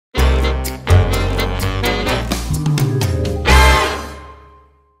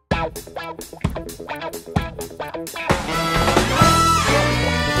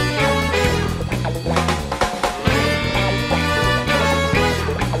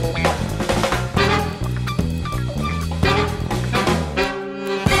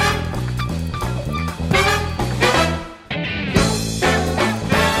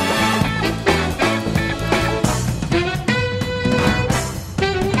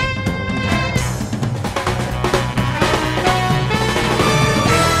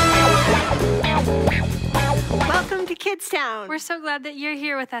KidzTown. We're so glad that you're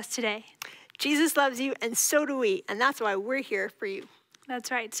here with us today. Jesus loves you, and so do we, and that's why we're here for you.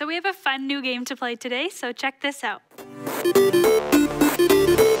 That's right. So we have a fun new game to play today, so check this out.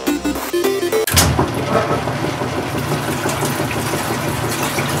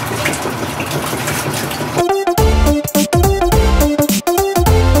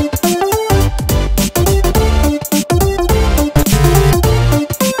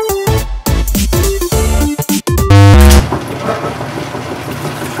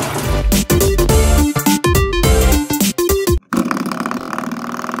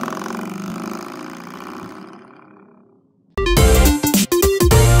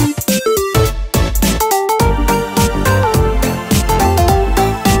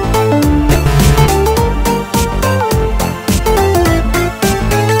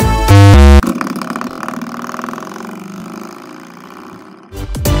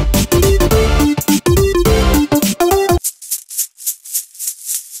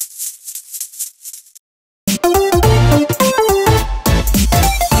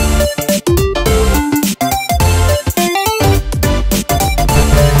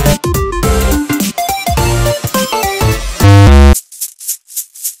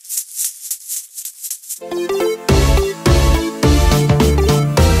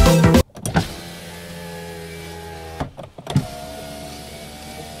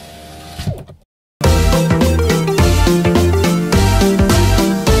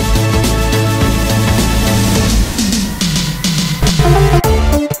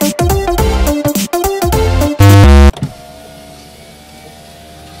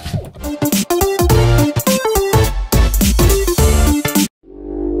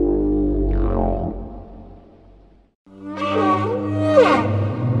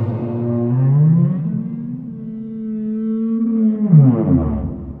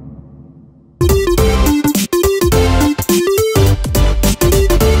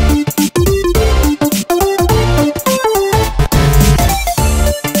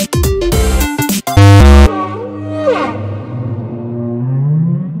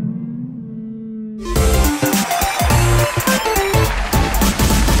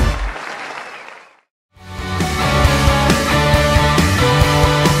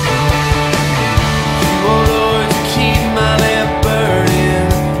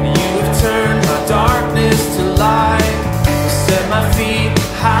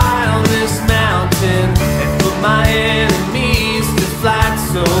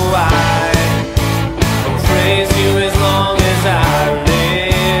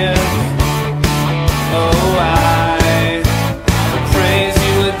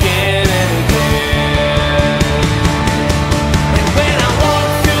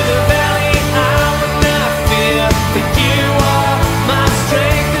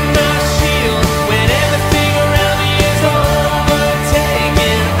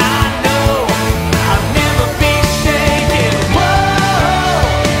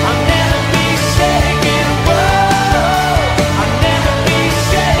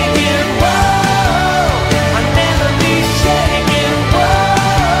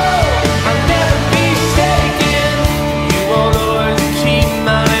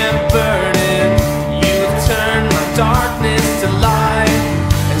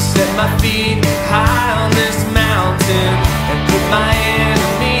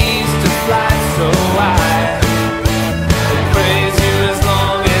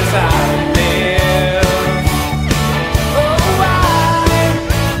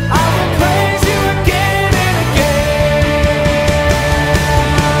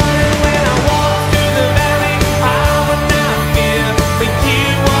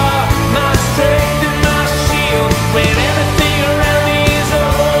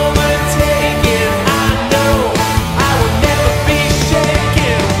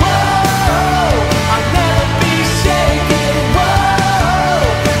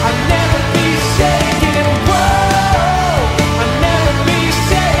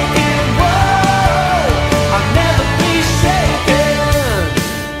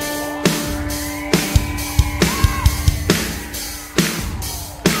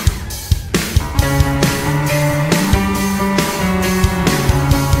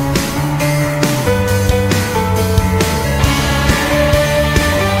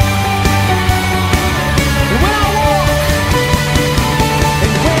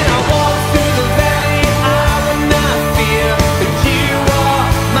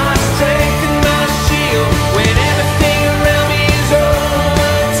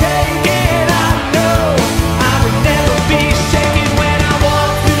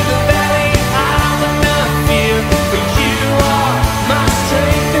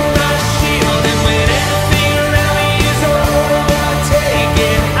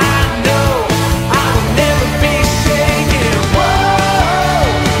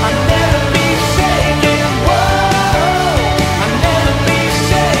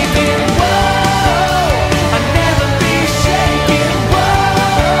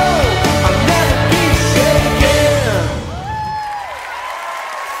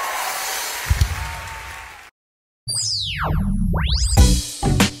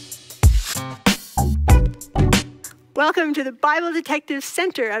 Welcome to the Bible Detective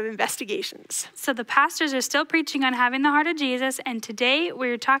Center of Investigations. So the pastors are still preaching on having the heart of Jesus, and today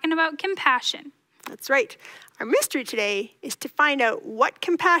we're talking about compassion. That's right. Our mystery today is to find out what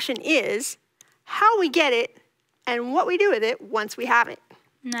compassion is, how we get it, and what we do with it once we have it.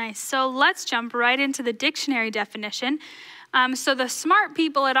 Nice. So let's jump right into the dictionary definition. So the smart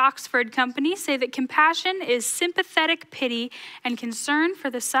people at Oxford Company say that compassion is sympathetic pity and concern for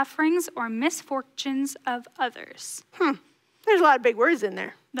the sufferings or misfortunes of others. There's a lot of big words in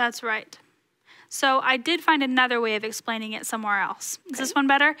there. That's right. So I did find another way of explaining it somewhere else. Is this one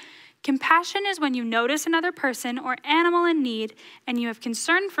better? Compassion is when you notice another person or animal in need and you have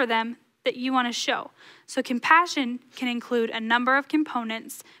concern for them that you want to show. So compassion can include a number of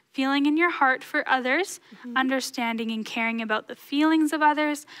components: feeling in your heart for others, understanding and caring about the feelings of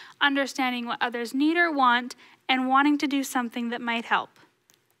others, understanding what others need or want, and wanting to do something that might help.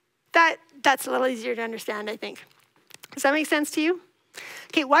 That's a little easier to understand, I think. Does that make sense to you?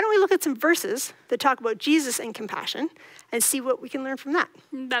 Okay, why don't we look at some verses that talk about Jesus and compassion and see what we can learn from that.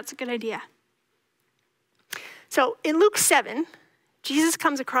 That's a good idea. So in Luke 7, Jesus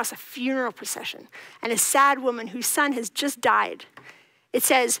comes across a funeral procession and a sad woman whose son has just died. It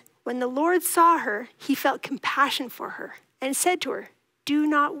says, when the Lord saw her, he felt compassion for her and said to her, "Do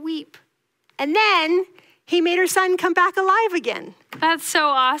not weep." And then he made her son come back alive again. That's so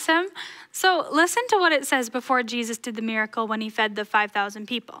awesome. So listen to what it says before Jesus did the miracle when he fed the 5,000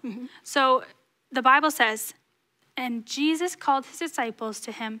 people. So the Bible says, and Jesus called his disciples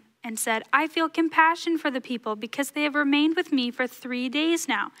to him and said, "I feel compassion for the people because they have remained with me for 3 days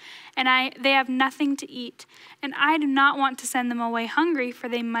now, and they have nothing to eat. And I do not want to send them away hungry, for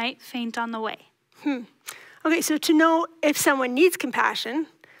they might faint on the way." Okay, so to know if someone needs compassion,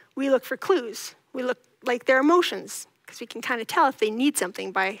 we look for clues. We look like their emotions, because we can kind of tell if they need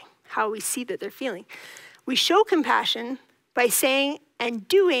something by how we see that they're feeling. We show compassion by saying and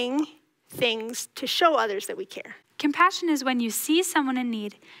doing things to show others that we care. Compassion is when you see someone in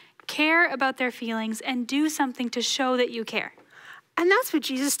need, care about their feelings, and do something to show that you care. And that's what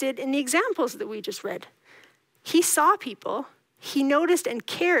Jesus did in the examples that we just read. He saw people, he noticed and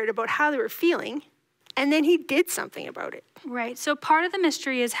cared about how they were feeling, and then he did something about it. Right, so part of the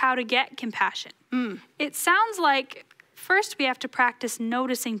mystery is how to get compassion. It sounds like first we have to practice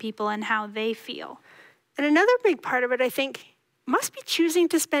noticing people and how they feel. And another big part of it, I think, must be choosing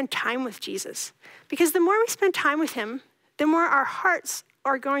to spend time with Jesus. Because the more we spend time with him, the more our hearts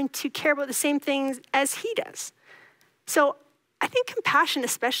are going to care about the same things as he does. So I think compassion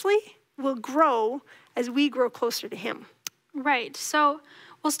especially will grow as we grow closer to him. Right, so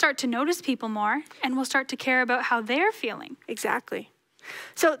we'll start to notice people more and we'll start to care about how they're feeling. Exactly.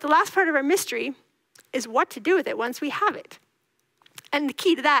 So the last part of our mystery is what to do with it once we have it. And the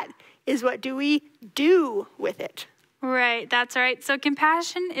key to that is, what do we do with it? Right, that's right. So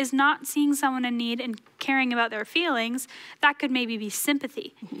compassion is not seeing someone in need and caring about their feelings. That could maybe be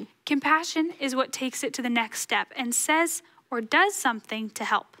sympathy. Compassion is what takes it to the next step and says or does something to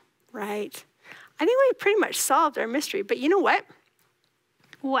help. Right. I think we pretty much solved our mystery, but you know what?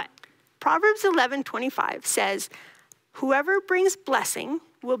 What? Proverbs 11:25 says, "Whoever brings blessing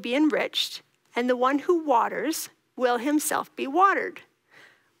will be enriched, and the one who waters will himself be watered."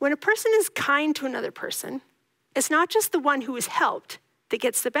 When a person is kind to another person, it's not just the one who is helped that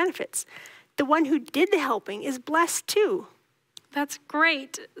gets the benefits. The one who did the helping is blessed too. That's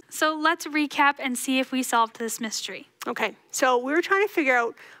great. So let's recap and see if we solved this mystery. Okay, so we were trying to figure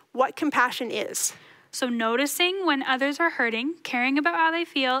out what compassion is. So noticing when others are hurting, caring about how they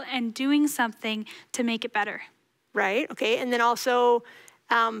feel, and doing something to make it better. Right, okay, and then also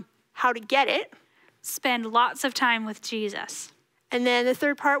how to get it. Spend lots of time with Jesus. And then the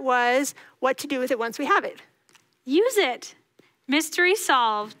third part was what to do with it once we have it. Use it. Mystery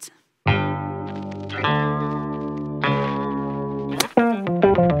solved.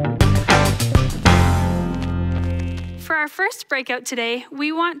 For our first breakout today,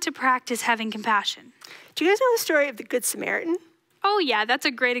 we want to practice having compassion. Do you guys know the story of the Good Samaritan? Oh yeah, that's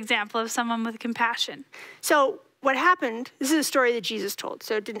a great example of someone with compassion. So what happened, this is a story that Jesus told,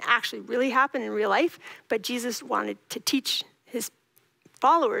 so it didn't actually really happen in real life, but Jesus wanted to teach his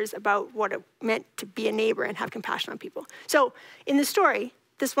followers about what it meant to be a neighbor and have compassion on people. So in the story,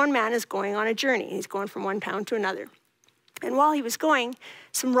 this one man is going on a journey. He's going from one town to another. And while he was going,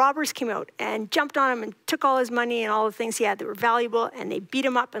 some robbers came out and jumped on him and took all his money and all the things he had that were valuable, and they beat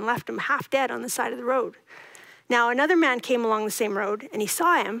him up and left him half dead on the side of the road. Now, another man came along the same road, and he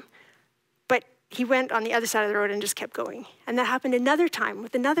saw him, but he went on the other side of the road and just kept going. And that happened another time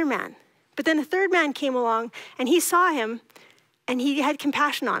with another man. But then a third man came along, and he saw him, and he had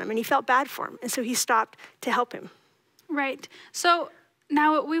compassion on him, and he felt bad for him. And so he stopped to help him. Right. So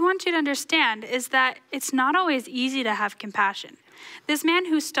now what we want you to understand is that it's not always easy to have compassion. This man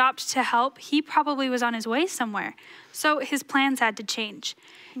who stopped to help, he probably was on his way somewhere. So his plans had to change.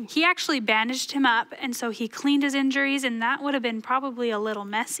 He actually bandaged him up, and so he cleaned his injuries, and that would have been probably a little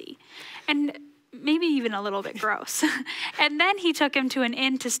messy. And maybe even a little bit gross. And then he took him to an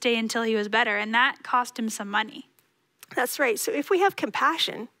inn to stay until he was better, and that cost him some money. That's right. So if we have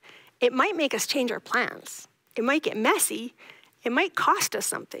compassion, it might make us change our plans. It might get messy. It might cost us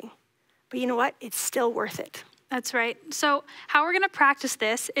something. But you know what? It's still worth it. That's right. So how we're going to practice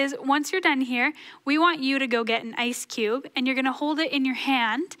this is once you're done here, we want you to go get an ice cube, and you're going to hold it in your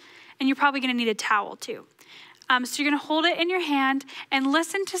hand, and you're probably going to need a towel too. So you're going to hold it in your hand and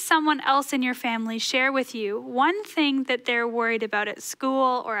listen to someone else in your family share with you one thing that they're worried about at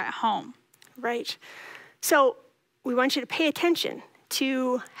school or at home. Right. So we want you to pay attention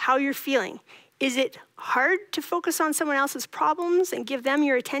to how you're feeling. Is it hard to focus on someone else's problems and give them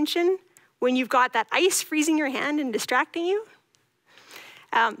your attention when you've got that ice freezing your hand and distracting you?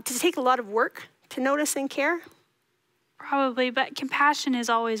 Does it take a lot of work to notice and care? Probably, but compassion is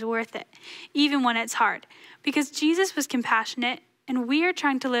always worth it, even when it's hard. Because Jesus was compassionate, and we are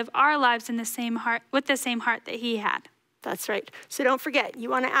trying to live our lives in the same heart, with the same heart that he had. That's right. So don't forget,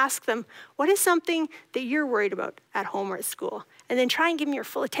 you want to ask them, what is something that you're worried about at home or at school? And then try and give them your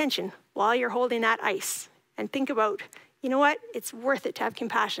full attention while you're holding that ice. And think about, you know what? It's worth it to have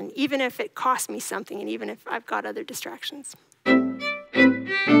compassion, even if it costs me something and even if I've got other distractions.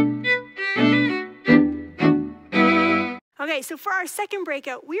 Okay, so for our second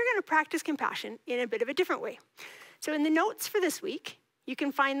breakout, we're going to practice compassion in a bit of a different way. So in the notes for this week, you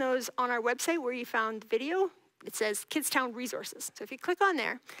can find those on our website where you found the video. It says KidzTown Resources. So if you click on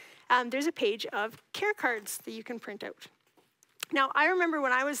there, there's a page of care cards that you can print out. Now, I remember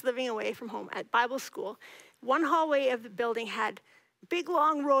when I was living away from home at Bible school, one hallway of the building had a big,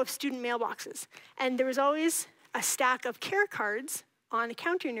 long row of student mailboxes. And there was always a stack of care cards on a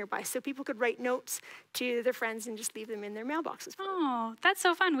counter nearby, so people could write notes to their friends and just leave them in their mailboxes. Oh, that's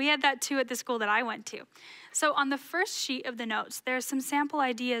so fun. We had that too at the school that I went to. So on the first sheet of the notes, there are some sample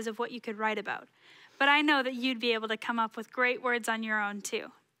ideas of what you could write about. But I know that you'd be able to come up with great words on your own too.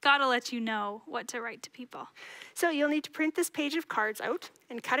 God'll let you know what to write to people. So you'll need to print this page of cards out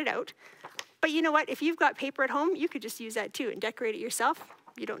and cut it out. But you know what? If you've got paper at home, you could just use that too and decorate it yourself.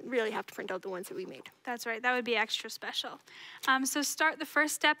 You don't really have to print out the ones that we made. That's right. That would be extra special. So start the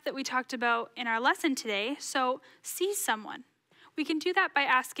first step that we talked about in our lesson today. So see someone. We can do that by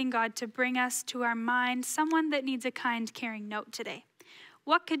asking God to bring us to our mind someone that needs a kind, caring note today.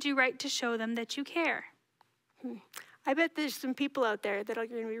 What could you write to show them that you care? I bet there's some people out there that are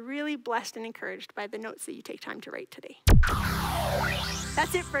going to be really blessed and encouraged by the notes that you take time to write today.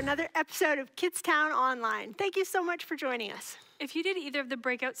 That's it for another episode of KidzTown Online. Thank you so much for joining us. If you did either of the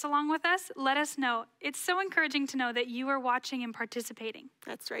breakouts along with us, let us know. It's so encouraging to know that you are watching and participating.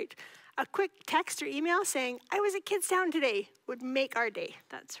 That's right. A quick text or email saying, I was at KidzTown today would make our day.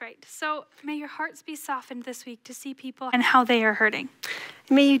 That's right. So may your hearts be softened this week to see people and how they are hurting.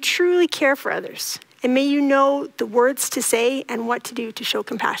 May you truly care for others. And may you know the words to say and what to do to show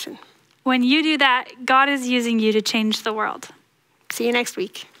compassion. When you do that, God is using you to change the world. See you next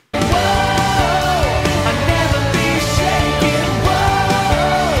week. Whoa!